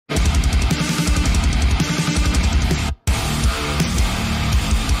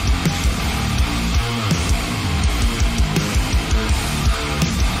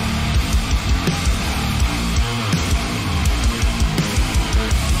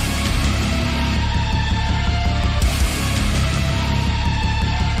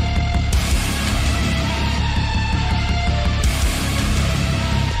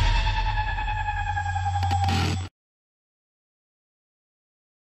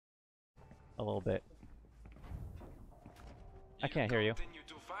a little bit. I can't hear you. Continue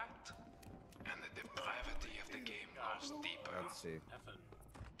to fight, and the depravity of the game goes deeper. Let's see.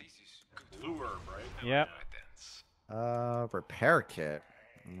 This is good. Blue herb, right? Yep. Repair kit.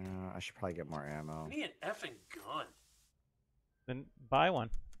 I should probably get more ammo. I need an effing gun. Then buy one.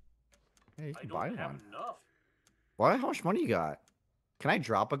 Yeah, you I can don't buy have one. enough. What? How much money you got? Can I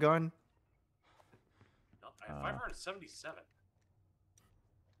drop a gun? No, I have 577.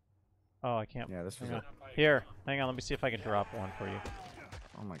 Oh, I can't. Yeah, this was Hang on. it. Here, hang on. Let me see if I can drop one for you.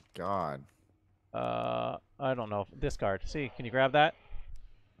 Oh my god. I don't know. Discard. See, can you grab that?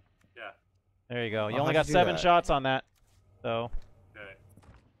 Yeah. There you go. You Oh, only how'd got you do 7 that? shots on that. So, Okay.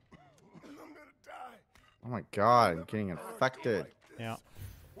 Oh my god, I'm getting infected. yeah.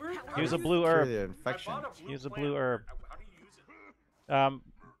 How Use do a you blue use herb. The it? infection. I bought a Use a plant. blue herb. How do you use it?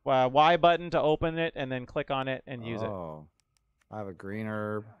 Y button to open it, and then click on it and use it. Oh. I have a green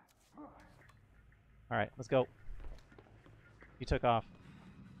herb. All right, let's go. You took off.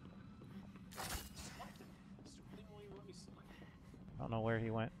 I don't know where he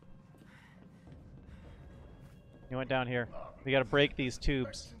went. He went down here. We gotta break these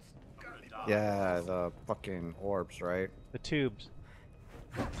tubes. Yeah, the fucking orbs, right? The tubes.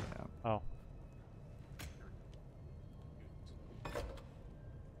 Yeah. Oh.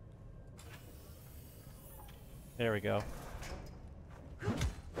 There we go.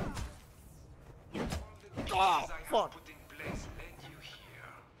 Oh, fuck.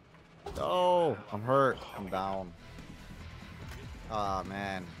 No, I'm hurt. I'm down. Ah,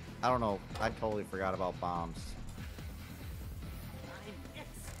 man. I don't know. I totally forgot about bombs. I'm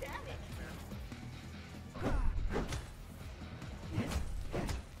ecstatic.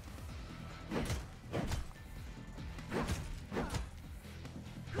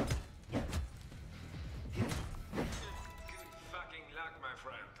 Good fucking luck, my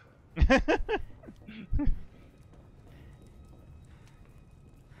friend.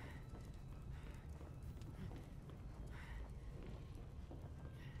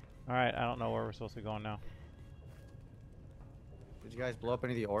 All right, I don't know where we're supposed to be going now. Did you guys blow up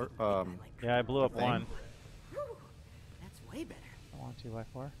any of the orb? Yeah, I blew up Thing? one. Whew, that's way better. I want 2x4.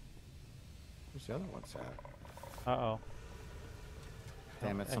 Where's the other ones at? Uh-oh.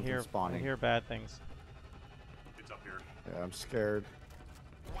 Damn it, I something's hear, spawning. I hear bad things. It's up here. Yeah, I'm scared.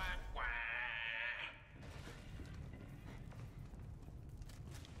 Wah, wah.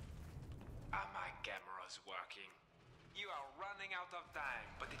 Are my cameras working? You are running out of time,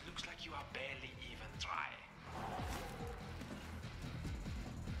 but it looks like you are barely even trying.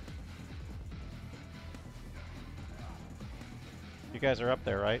 You guys are up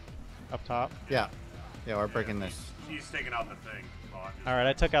there, right? Up top? Yeah. Yeah, we're breaking this. He's taking out the thing. Oh, I'm just- All right,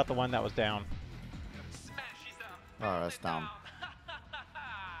 I took out the one that was down. Smash it up. Oh, that's down.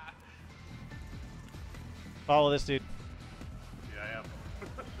 Follow this dude. Yeah, I am.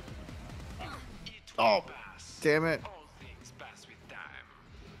 It will Oh, pass. damn it. All things pass with time.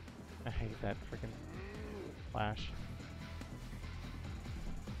 I hate that freaking flash.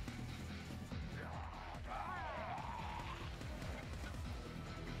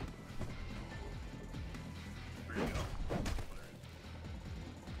 There you go.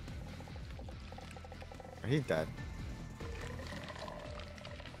 He's dead.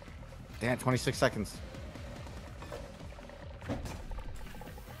 Damn, 26 seconds.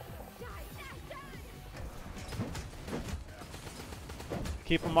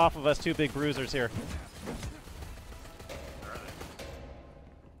 Keep them off of us, 2 big bruisers here. Where are they?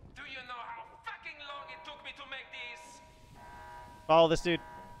 Do you know how fucking long it took me to make this? Follow this dude.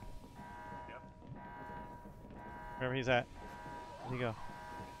 Yep. Wherever he's at. Where'd he go?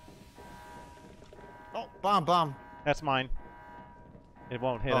 Oh, bomb, bomb. That's mine. It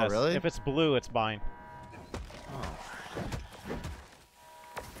won't hit Oh, us. really? If it's blue, it's mine. Oh.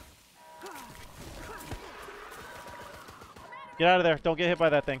 Get out of there. Don't get hit by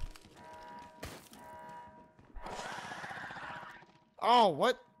that thing. Oh,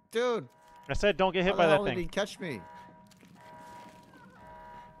 what? Dude. I said don't get hit How by the that hell did he thing. catch me?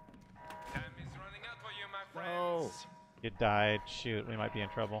 Time is running out for you, my No. friends. You died. Shoot, we might be in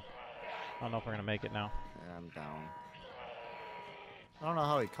trouble. I don't know if we're going to make it now. Yeah, I'm down. I don't know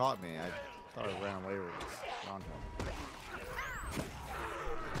how he caught me. I thought I ran away around him.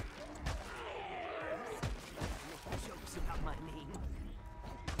 Jokes about my name.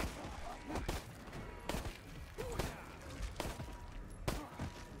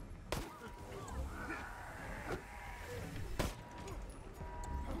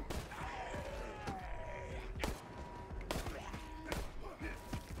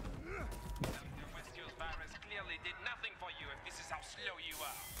 The Westio's virus clearly did nothing for you if this is how slow you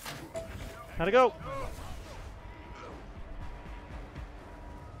are. How'd it go?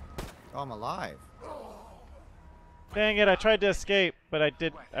 Oh, I'm alive. Dang it, I tried to escape, but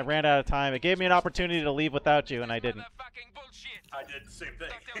I ran out of time. It gave me an opportunity to leave without you, and I didn't. Motherfucking bullshit. I did the same thing.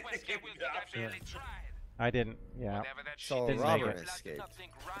 Dr. Wesker will think I barely tried. I didn't, yeah. Whatever that So shit is, Robert you'd like to escaped. not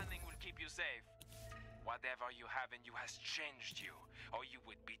think running will keep you safe. Whatever you have in you has changed you, or you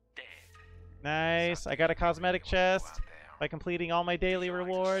would be dead. Nice, I got a cosmetic chest by completing all my daily You like to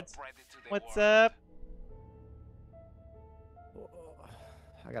rewards. spread it to the What's world. up?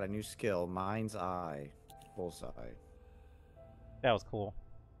 I got a new skill. Mind's eye. Bullseye. That was cool.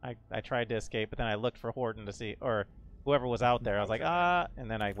 I tried to escape, but then I looked for Horton to see, or whoever was out there. I was like, ah, and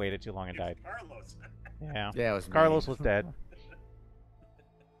then I waited too long and died. Carlos. Yeah. Yeah, it was me. Carlos was dead.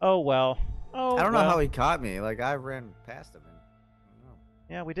 Oh well. Oh. I don't know well. how he caught me. Like, I ran past him. And, I don't know.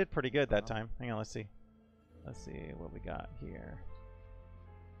 Yeah, we did pretty good that time. Hang on, let's see. Let's see what we got here.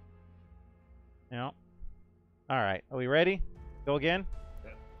 Yeah. All right. Are we ready? Go again?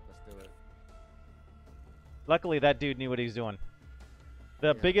 Let's do it. Luckily, that dude knew what he was doing.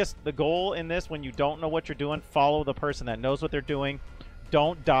 The goal in this, when you don't know what you're doing, follow the person that knows what they're doing.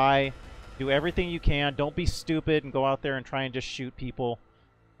 Don't die. Do everything you can. Don't be stupid and go out there and try and just shoot people.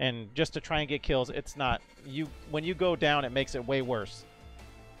 And just to try and get kills, it's not when you go down, it makes it way worse.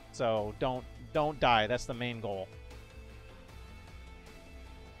 So don't die. That's the main goal.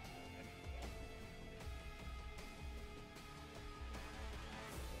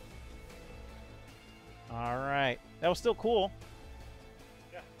 All right. That was still cool.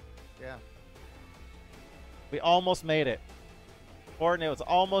 Yeah. We almost made it. Horton, it was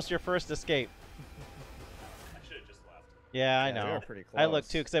almost your first escape. I should have just left. Yeah, I Yeah, we know. were pretty I looked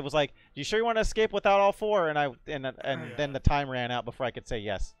close. too, because it was like, "You sure you want to escape without all four?" And then the time ran out before I could say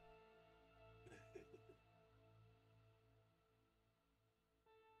yes.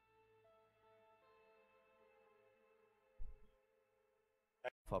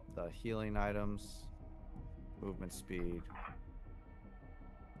 Up the healing items. Movement speed.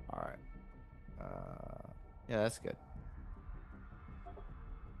 Alright. Yeah, that's good.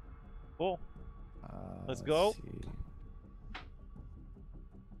 Cool. Let's go. See.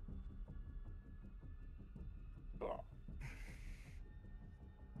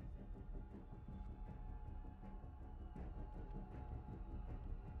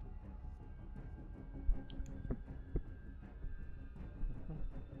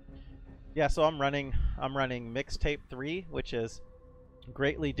 Yeah, so I'm running mixtape 3, which is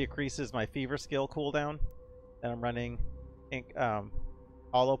greatly decreases my fever skill cooldown. And I'm running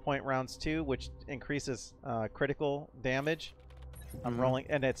hollow point rounds 2, which increases critical damage. I'm rolling,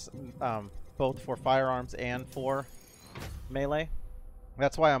 and it's both for firearms and for melee.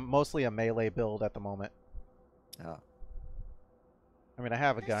 That's why I'm mostly a melee build at the moment. Oh. I mean, I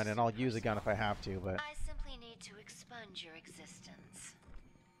have a gun, and I'll use a gun if I have to, but I simply need to expunge your existence.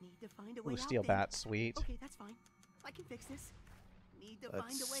 Need to find a way ooh, out. steel then. bat, sweet. Okay, that's fine. I can fix this. Need to find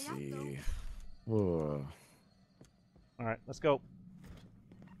Let's a way out though. see. Whoa. All right, let's go.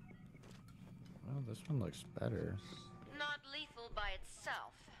 Well, this one looks better. Not lethal by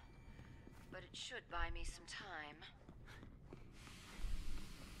itself, but it should buy me some time.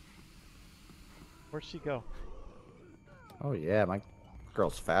 Where'd she go? Oh yeah, my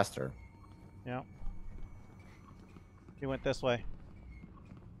girl's faster. Yeah. She went this way.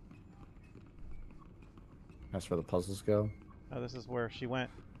 That's where the puzzles go. Oh, this is where she went.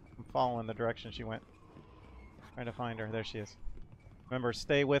 I'm following the direction she went. Trying to find her. There she is. Remember,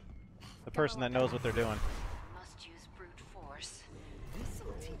 stay with the person that knows what they're doing. Must use brute force.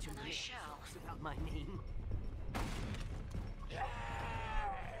 This'll teach you And I shall. about my name.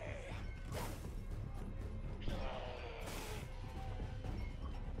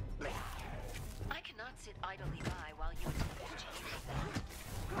 I cannot sit idly by while you attempt to use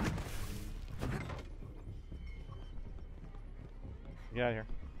that. Get out of here.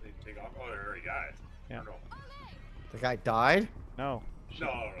 They take off. Oh, they already got it. Yeah. Or no. The guy died? No. She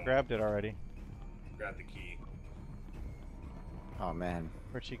No. grabbed it already. Grab the key. Oh man.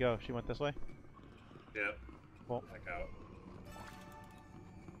 Where'd she go? She went this way? Yep. Well, Back out.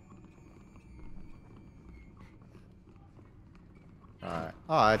 Alright.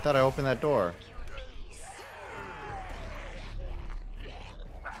 Oh, I thought I opened that door. Peace.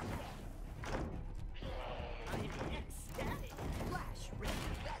 I'm ecstatic. Flash red.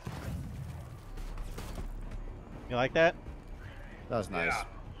 you like that? That was nice. Yeah.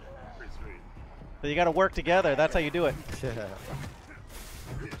 Pretty sweet. So you gotta work together. That's how you do it. Yeah.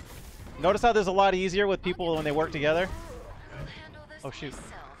 Notice how there's a lot easier with people when they work together? I'll handle this Oh, shoot.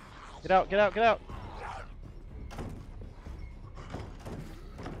 myself. Get out, get out, get out!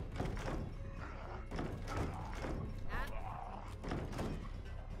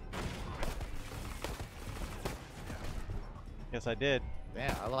 Yes, I did.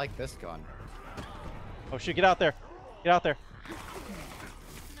 Yeah, I like this gun. Oh shoot! Get out there! Get out there!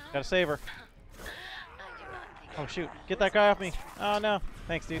 Gotta save her. Oh shoot! Get that guy off me! Oh no!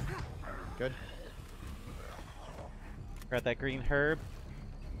 Thanks, dude. Good. Grab that green herb.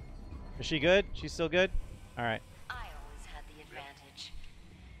 Is she good? She's still good? Alright. I always had the advantage.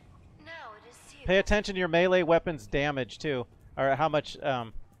 Now it is you. Pay attention to your melee weapons damage too. Or how much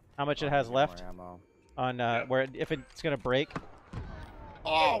it has left More ammo. on where if it's gonna break.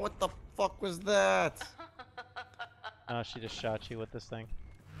 Oh, what the fuck was that? Oh, she just shot you with this thing.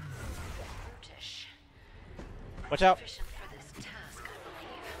 Brutish. Watch out! Sufficient for this task, I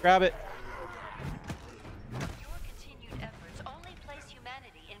believe. Grab it! Your continued efforts only place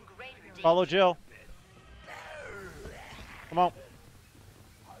humanity in greater danger. Follow Jill. Come on.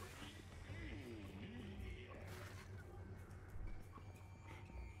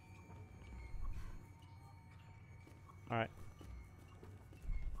 Alright.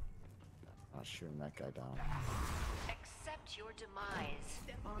 Not shooting that guy down. Accept your demise.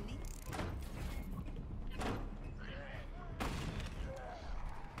 Step on me.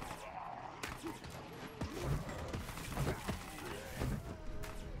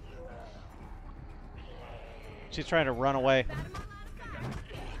 She's trying to run away.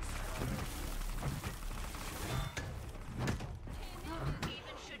 Even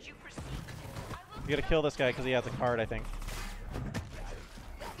should you proceed, I will You gotta kill this guy because he has a card, I think.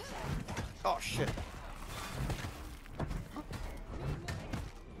 Oh shit.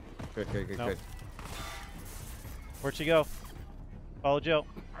 Good, good, good, Nope. good. Where'd she go? Follow Jill.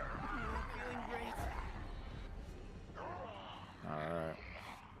 Feeling great. Alright.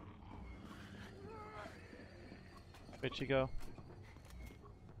 Where'd she go?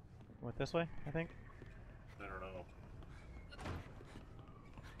 Went this way, I think? I don't know.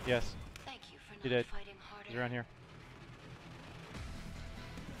 Yes, thank you for she not did. fighting harder. She's around here.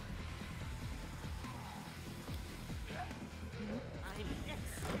 I'm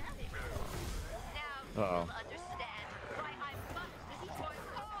ecstatic. Now Uh-oh. you'll understand why I must destroy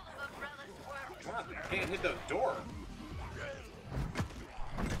all of Umbrella's work. God, you can't hit the door.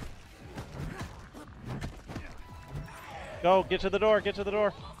 Go, get to the door, get to the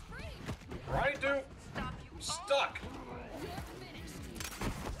door. Trying to. Stop you I'm stuck.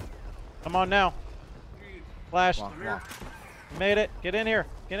 Come on now. Flash. Come on, come on. Made it. Get in here.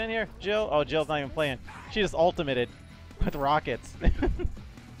 Get in here. Jill. Oh, Jill's not even playing. She just ultimated with rockets.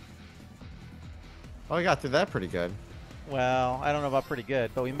 Oh, we got through that pretty good. Well, I don't know about pretty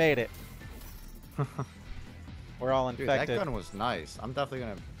good, but we made it. We're all Dude, that infected. gun was nice. I'm definitely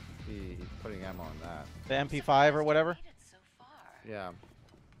gonna be putting ammo on that. The MP5 or whatever. made it so far. Yeah.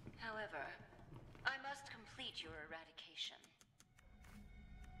 However, I must complete your eradication.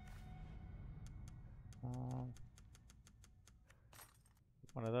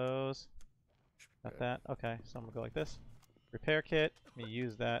 One of those. Got that. Okay, so I'm gonna go like this. Repair kit. Let me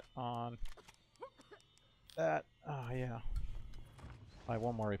use that on that. Oh yeah. I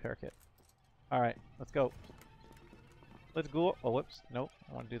one more repair kit. All right, let's go. Let's go. Oh, whoops. Nope.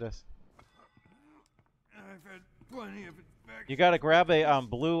 I want to do this. I've had plenty of infections. You gotta grab a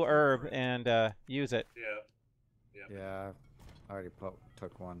blue herb and use it. Yeah. Yeah. I already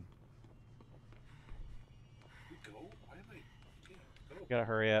took one. We go? Why am I? Yeah, go. You gotta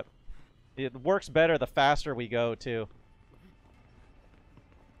hurry up. It works better the faster we go too.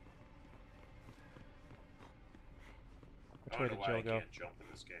 Which I way don't did know why I Jill go? can't jump in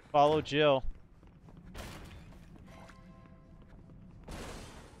this game. Follow Jill.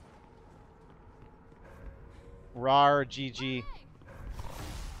 Rar GG.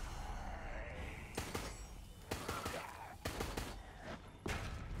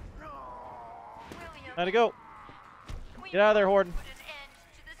 How'd it go? Get out of there, Horden. Put an end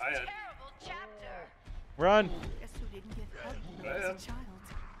to this I had- terrible chapter. Run. Guess who didn't get hugged Go as ahead. a child?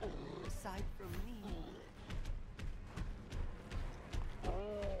 Aside from me.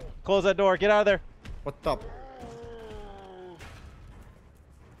 Close that door. Get out of there. What the?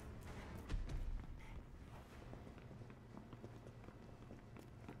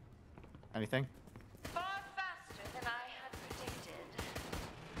 Anything? Far faster than I had predicted.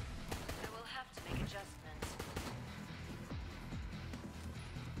 I will have to make adjustments.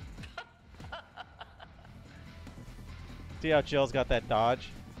 See how Jill's got that dodge?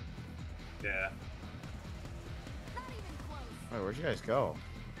 Yeah. Wait, where'd you guys go?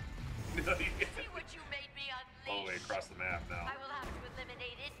 No, you See can't. what you made me unleash. All the way across the map now. I will have to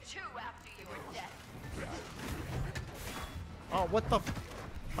eliminate it too after your death. Oh, what the?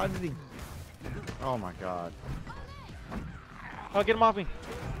 How did he? Oh my god. Oh, get him off me.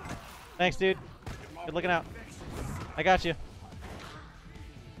 Thanks, dude. Good looking out. I got you.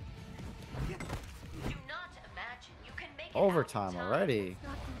 overtime already.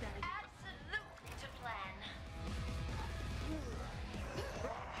 Not do that again. Absolutely to plan.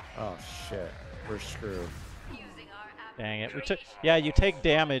 Oh shit, we're screwed. Using our Dang it. We took. Yeah, you take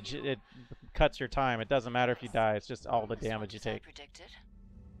damage. It cuts your time. It doesn't matter if you die. It's just all the damage you as I take. predicted.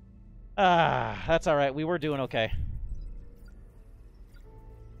 Ah, that's all right. We were doing okay.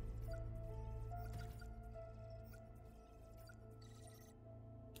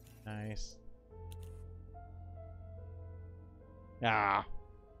 Nice. Ah.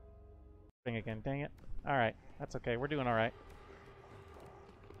 Thing again. Dang it. All right. That's okay. We're doing all right.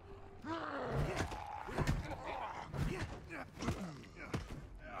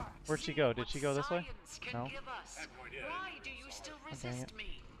 Where'd she go? Did she go this way? No. I have no idea. Why do you still dang resist it.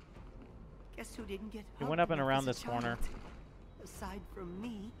 me? Guess who didn't get It went up and hugged around as a this corner. child? Aside from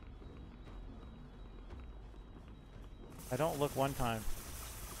me. I don't look one time.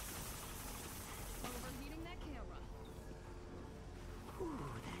 Overheating that camera. Ooh,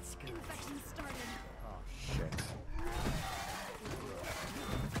 that's good. Infection started. Oh shit.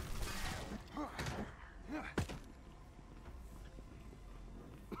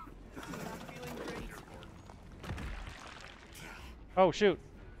 Not feeling great. Oh shoot.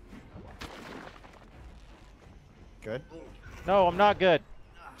 Good? No, I'm not good.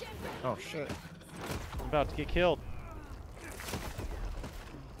 Oh shit. I'm about to get killed.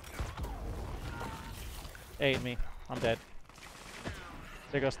 Ate me. I'm dead.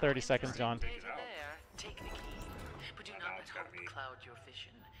 There goes 30 seconds gone. Data there. Take the key. But do now not let it's gotta hope be- cloud your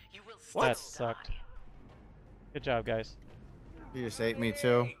vision. You will still That sucked. die. Good job, guys. You just ate me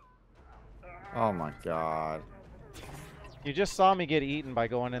too? Oh my god. You just saw me get eaten by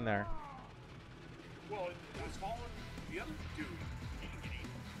going in there. Well, it was following the other dude. He didn't get eaten.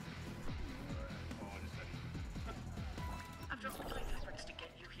 Oh, I just got eaten. After all my efforts to get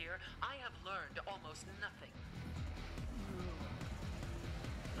you here, I have learned almost nothing.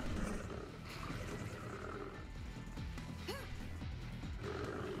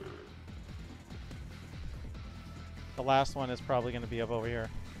 The last one is probably going to be up over here.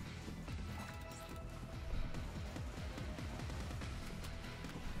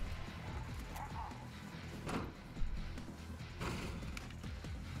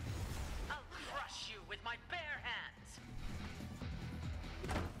 I'll crush you with my bare hands.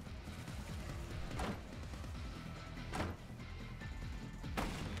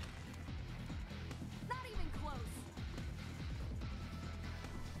 Not even close.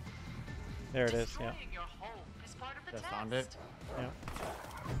 There it is, yeah. Destroying your home is part of the Just test. found it. Yeah.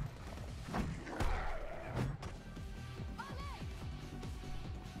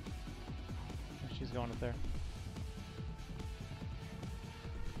 She's going up there.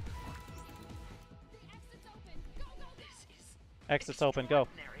 The exit's open. Go, go, go. This is Exit's open, go.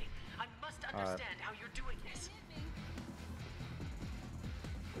 extraordinary. I must Alright. understand how you're doing this. Hit me.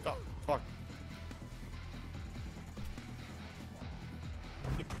 Oh, fuck.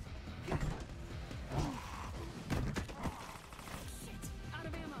 Shit. Out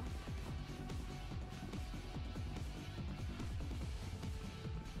of ammo.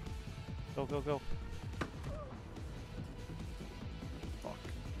 Go, go, go. Fuck.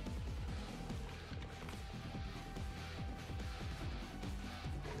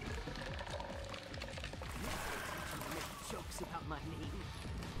 Make jokes about my name.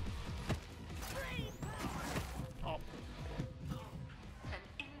 An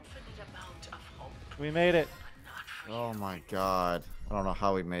infinite amount of hope, We made it. but not for Oh you. my god. I don't know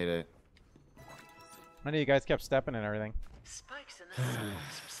how we made it. I know you guys kept stepping and everything. Spikes in the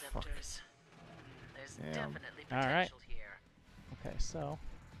synapse receptors. There's Damn. definitely All right. potential here. Okay, so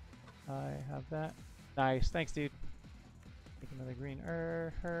I have that. Nice, thanks, dude. Take another green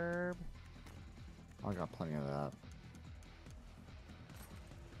herb. I got plenty of that.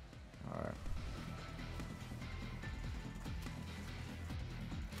 Alright.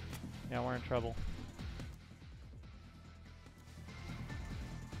 Yeah, we're in trouble.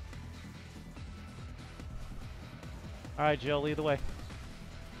 All right, Jill, lead the way.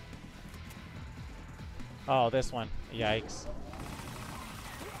 Oh, this one. Yikes.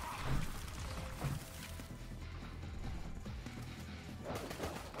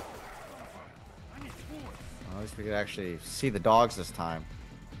 Well, at least we could actually see the dogs this time.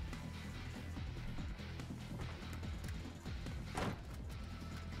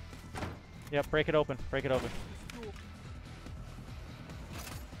 Yep, break it open. Break it open.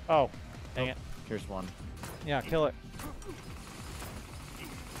 Oh, dang it. Here's one. Yeah, kill it.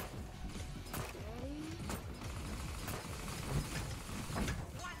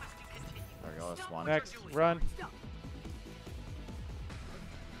 There we go, that's one. Next, run. Stop.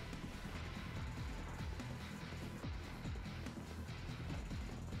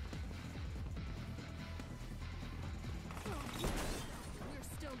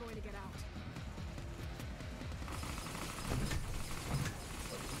 still going to get out.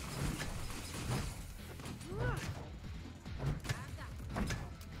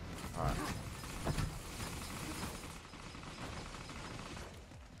 Alright.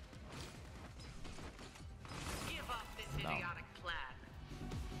 Give up this No. idiotic plan.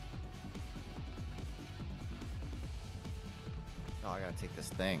 Oh, I gotta take this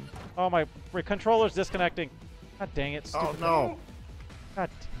thing. Oh, my controller's disconnecting. God dang it. Oh, Stupid no. God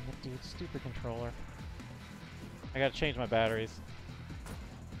damn it, dude. Stupid controller. I gotta change my batteries.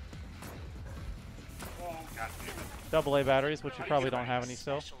 Oh, god damn it. AA batteries, which you probably don't have any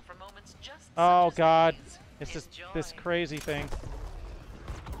still. Special for moments just Oh, such as God. these. It's just Enjoy. this crazy thing.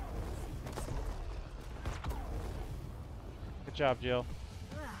 Good job, Jill.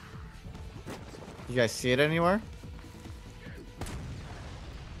 You guys see it anywhere?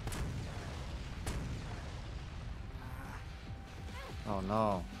 Oh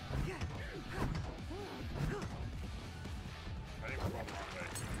no. I think we're going the wrong way.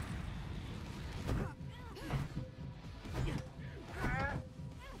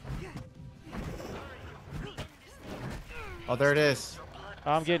 Oh, there it is.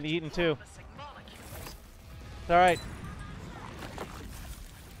 Oh, I'm getting eaten too. It's alright.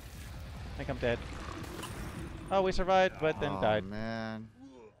 I think I'm dead. Oh, we survived, but then Oh died. man.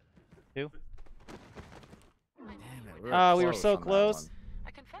 Two. Damn it. We were close so on close.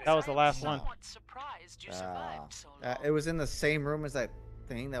 I confess That was the I am last one. somewhat surprised you survived so long. It was in the same room as that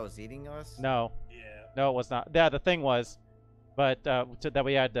thing that was eating us? No. Yeah. No, it was not. Yeah, the thing was, but that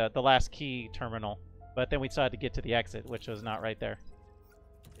we had the last key terminal, but then we still had to get to the exit, which was not right there.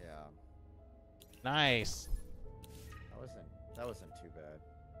 Yeah. Nice. That wasn't too bad.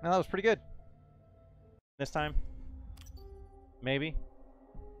 No, that was pretty good. This time, maybe.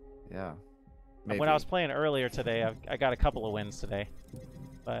 Yeah. When I was playing earlier today, I got a couple of wins today,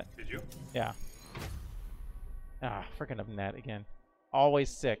 but Did you? yeah. Ah, freaking up net again. Always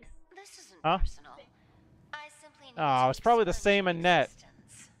sick. This isn't Huh? personal. I simply need Oh, to it's probably the express same your Annette.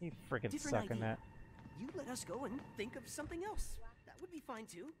 existence. You freaking Different suck in idea. that. You let us go and think of something else. That would be fine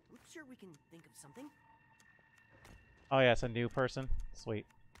too. I'm sure we can think of something. Oh yeah, it's a new person. Sweet.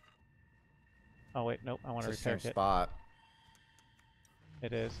 Oh wait, nope. I want to It's the repair same kit. spot.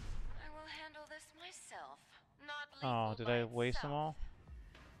 It is. I will handle this myself. Not Oh, lethal did by I waste them itself, all?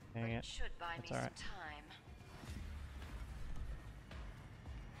 but Dang it it. should buy That's me alright. some time.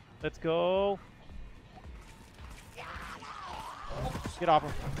 Let's go. Get off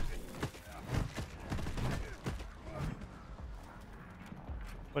him.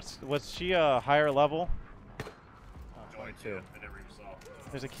 Was she a higher level? No idea. I never even saw.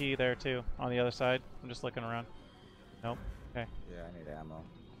 There's a key there too on the other side. I'm just looking around. Nope. Okay. Yeah, I need ammo.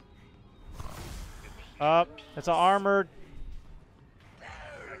 Up. It's a armored.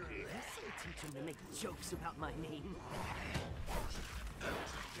 This'll teach him to make jokes about my name.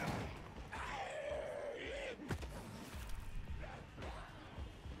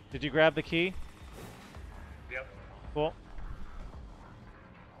 Did you grab the key? Yep. Cool.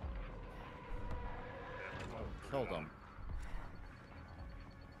 Killed him.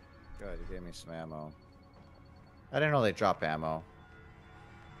 Good, you gave me some ammo. I didn't know they drop ammo.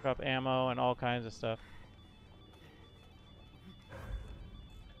 Drop ammo and all kinds of stuff.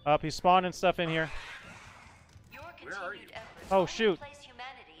 Up. He's spawning stuff in here. Your Where are continued you? efforts Oh, only shoot. place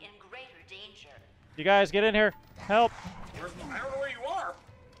humanity in greater danger. You guys get in here. Help. I don't know where you are.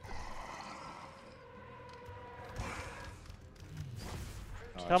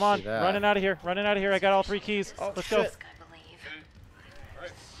 Oh, I Come on. see that. Running out of here. Running out of here. I got all 3 keys. Oh, Let's go. shit. I believe. Okay.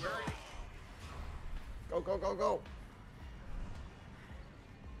 Alright, where are you? Go, go, go, go.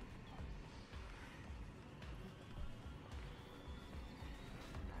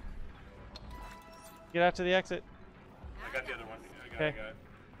 Get out to the exit. I got the other one. I Okay. got it.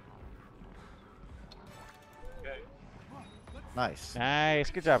 Okay. Nice. Nice.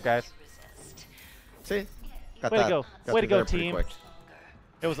 Good job, guys. Resist. See? Got Way to that. go. Got Way to through go, there pretty team. quick.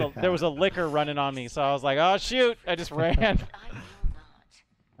 There was a liquor running on me, so I was like, oh shoot! I just ran. I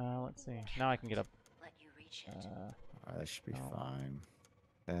will not Let's see. Now I can get up. let you reach it. Alright, that should be Oh. fine.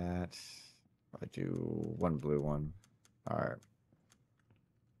 That. I do one blue one. Alright.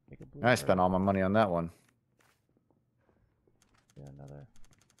 Make a blue I spent all my money on that one. Get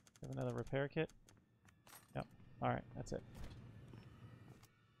have another repair kit. Yep. All right, that's it.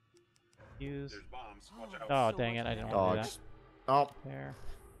 Use. There's bombs. Watch out. Oh So dang much it! I didn't for want to do Dogs. Oh, that. There.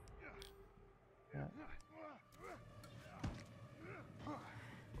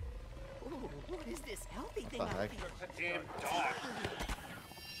 Ooh, what is this healthy thing the out heck? here? That damn dog.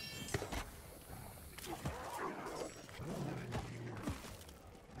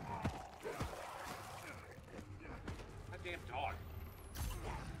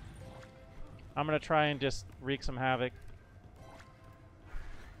 I'm gonna try and just wreak some havoc.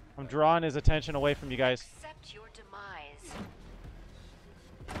 I'm drawing his attention away from you guys. Accept your demise.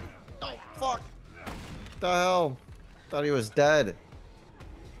 Oh, fuck. What the hell? Thought he was dead.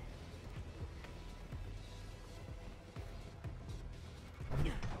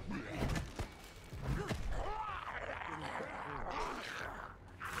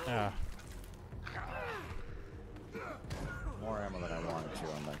 Yeah. More ammo than I wanted to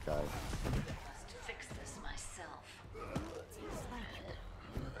on that guy. Must fix this myself.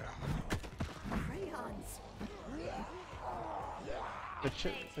 Crayons.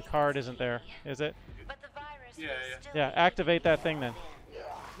 The card isn't there, is it? But the virus Yeah, will yeah. still Yeah, be activate that thing then.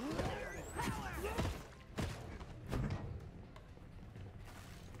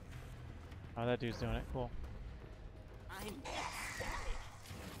 Oh, that dude's doing it. Cool. I'm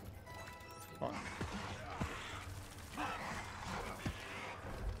Fuck.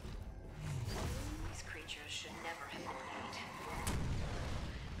 These creatures should never have been made.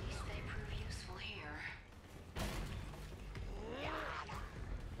 At least they prove useful here.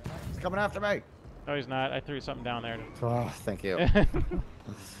 He's coming after me. No, he's not. I threw something down there. Oh, thank you.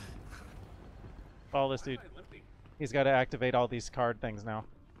 Follow this dude. Hey, Limpy. He's got to activate all these card things now.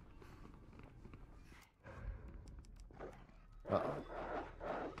 Uh-oh.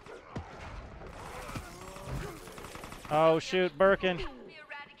 Oh, shoot, Birkin. We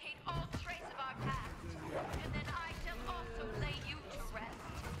eradicate all trace of our past, and then I shall also lay you to rest.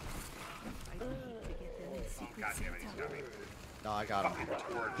 I need to get them in Oh, secret God damn it, he's Santa. got me. No, I got him.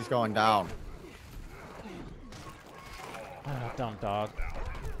 Toward. He's going down. Ah, dumb dog.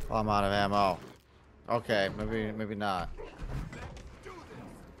 Oh, I'm out of ammo. Okay, maybe not.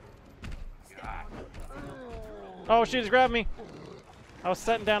 Oh, shit, he's grabbed me. I was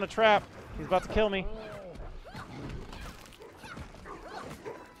setting down a trap. He's about to kill me.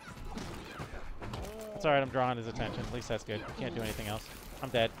 It's alright, I'm drawing his attention. At least that's good. Can't do anything else. I'm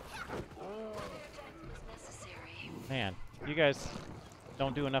dead. Was necessary. Man, you guys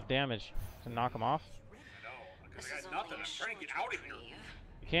don't do enough damage to knock him off. I know, because This I is got only nothing. a I'm trying to get short out of here. reprieve.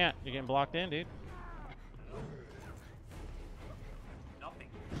 You can't. You're getting blocked in, dude. Nothing.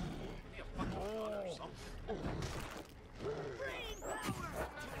 Give me a fucking gun or something.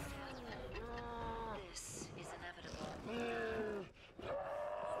 This is inevitable.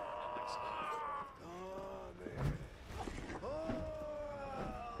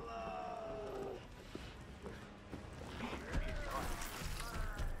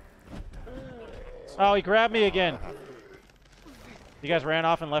 Oh, he grabbed me again. You guys ran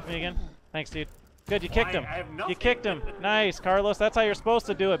off and left me again? Thanks, dude. Good, you kicked him. I have You nothing. kicked him. Nice, Carlos. That's how you're supposed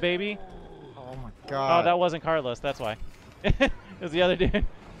to do it, baby. Oh my Oh, god. that wasn't Carlos. That's why. It was the other dude.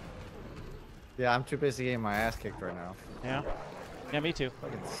 Yeah, I'm too busy getting my ass kicked right now. Yeah. Yeah, me too.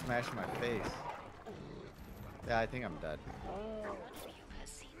 Fucking smash my face. Yeah, I think I'm dead. One of you has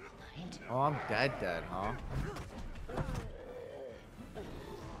seen the light. Oh, I'm dead, huh?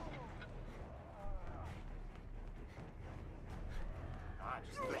 God,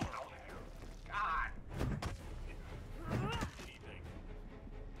 just get out of here. God. Anything.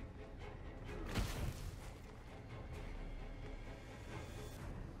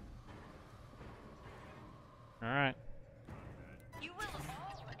 All right. You will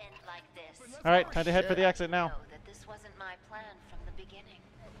all end like this. All right, time to head for the shit. exit now. Know that this wasn't my plan from the beginning.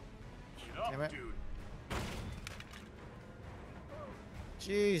 Get up, Damn it. dude.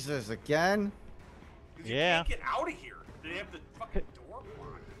 Jesus, again? 'Cause you Yeah. can't get out of here. They have the fucking door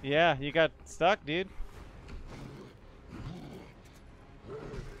blocked. Yeah, you got stuck, dude.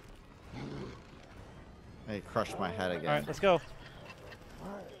 They crushed my head All again. right, let's go.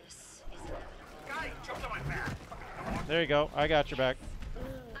 This is inevitable. God, he jumped on my back. There you go. I got your back. I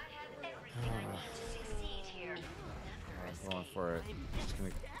have everything I need to succeed here. Never I'm going escape. for it. Just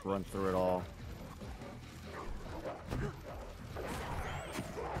gonna run through it all.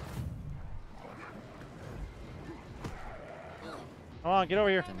 Come on, get over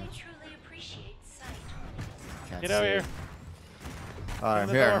here. Only truly appreciate sight when Can't Get over see here. it. Alright, In I'm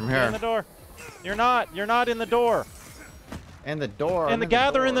the here, door. I'm Get in here. the door. You're not. You're not in the door. In the door. In I'm the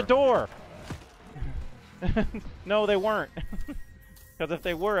gather in the door. No, they weren't. Because if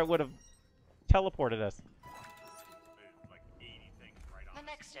they were, it would have teleported us. There's like 80 things right the on.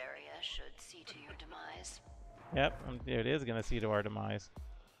 next area should see to your demise. Yep, it is going to see to our demise.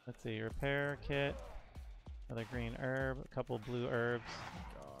 Let's see, repair kit, another green herb, a couple blue herbs.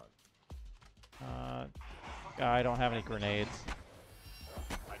 I don't have any grenades.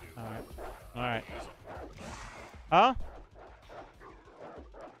 I do. Alright. Alright. Huh?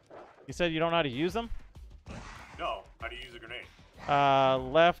 You said you don't know how to use them? No, how do you use a grenade?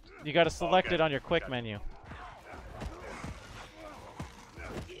 Left. You got to select okay. it on your quick Okay. menu.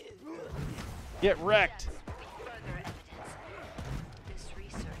 Get wrecked. Further evidence. This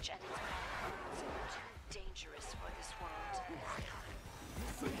research and its backgrounds are too dangerous for this world.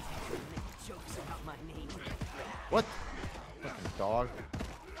 Make jokes about my name. What? Fucking dog.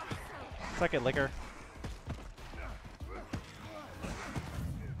 Suck it, liquor.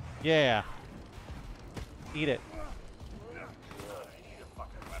 Yeah. Eat it.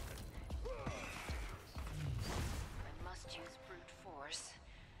 I must use brute force.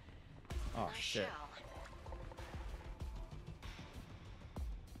 Oh I shit. shall.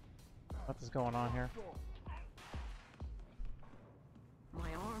 What is going on here?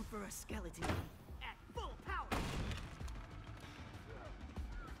 My arm for a skeleton. At full power.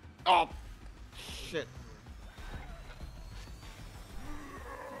 Oh shit.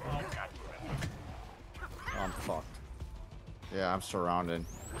 Oh, God. I'm fucked. Yeah, I'm surrounded.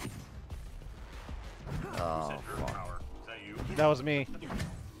 Oh Said her fuck. power. Is that you? That was me.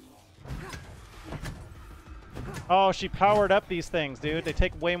 Oh, she powered up these things, dude. They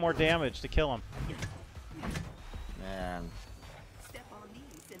take way more damage to kill them. Man. Step on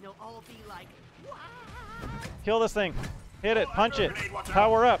these and they'll all be like, "Wah!" Kill this thing. Hit it. Oh, Punch I it. threw a grenade, watch out.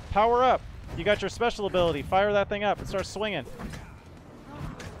 Power up. Power up. You got your special ability. Fire that thing up and start swinging.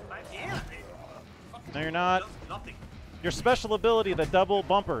 I am. No, you're not. Does nothing. Your special ability, the double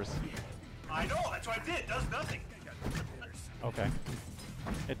bumpers. I know. That's what I did. Does nothing. Okay.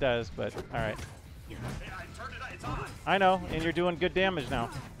 It does, but all right. Hey, I turned it on. It's on. I know, and you're doing good damage now.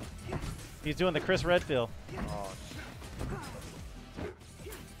 He's doing the Chris Redfield. Oh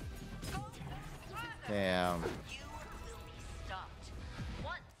damn. You will be stopped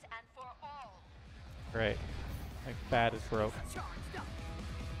once and for all. Great. My bat is broke.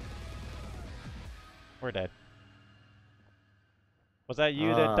 We're dead. Was that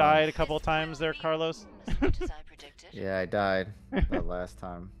you that died a couple of times there, Carlos? As much as I predicted. Yeah, I died that last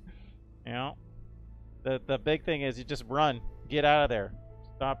time. You know? The big thing is you just run. Get out of there.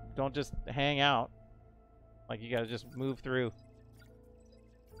 Stop. Don't just hang out. Like, you gotta just move through.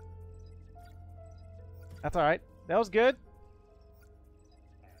 That's alright. That was good.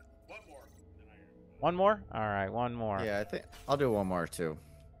 One more. Then I One more? Alright, one more. Yeah, I think I'll do one more too.